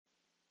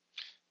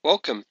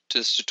Welcome to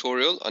this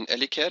tutorial on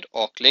AllyCAD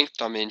arc length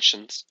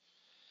dimensions.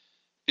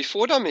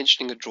 Before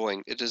dimensioning a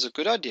drawing, it is a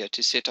good idea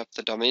to set up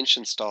the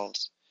dimension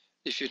styles.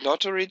 If you've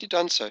not already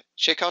done so,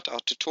 check out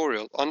our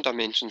tutorial on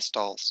dimension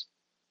styles.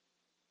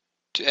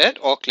 To add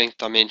arc length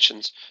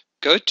dimensions,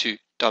 go to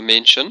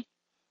Dimension,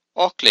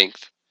 Arc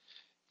Length.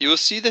 You will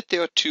see that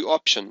there are two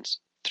options,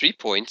 3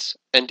 points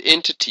and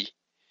Entity.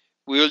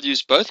 We will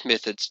use both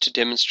methods to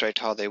demonstrate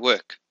how they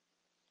work.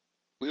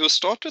 We will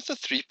start with the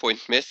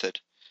 3-point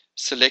method.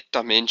 Select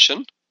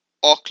Dimension,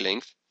 Arc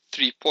Length,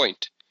 3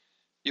 point.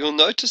 You will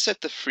notice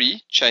that the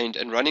free, chained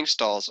and running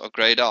styles are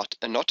grayed out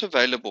and not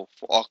available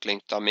for arc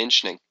length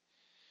dimensioning.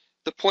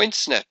 The point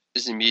snap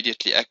is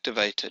immediately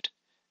activated.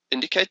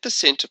 Indicate the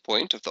center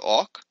point of the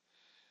arc,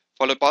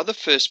 followed by the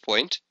first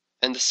point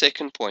and the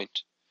second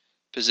point.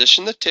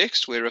 Position the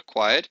text where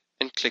required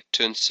and click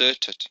to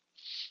insert it.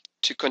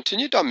 To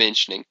continue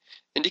dimensioning,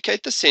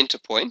 indicate the center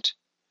point,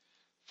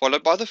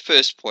 followed by the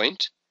first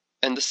point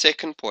and the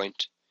second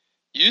point.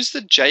 Use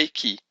the J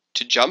key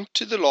to jump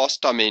to the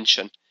last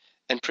dimension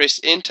and press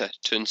Enter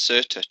to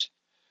insert it.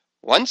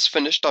 Once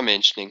finished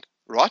dimensioning,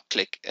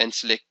 right-click and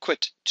select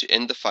Quit to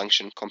end the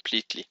function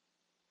completely.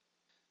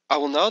 I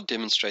will now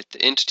demonstrate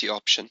the Entity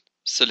option.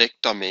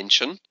 Select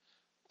Dimension,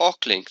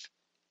 Arc Length,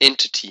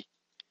 Entity.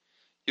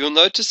 You will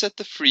notice that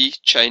the free,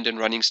 chained and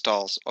running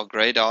styles are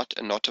grayed out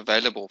and not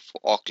available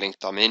for arc length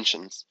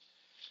dimensions.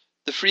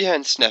 The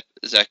freehand snap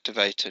is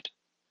activated.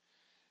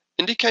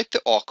 Indicate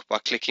the arc by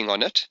clicking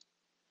on it,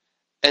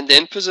 and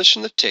then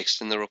position the text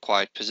in the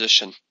required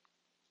position.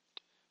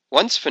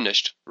 Once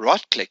finished,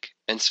 right-click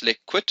and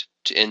select Quit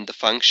to end the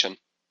function.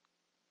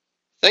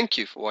 Thank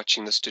you for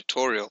watching this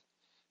tutorial.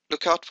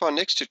 Look out for our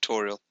next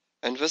tutorial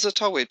and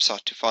visit our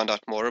website to find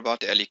out more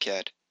about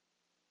AllyCAD.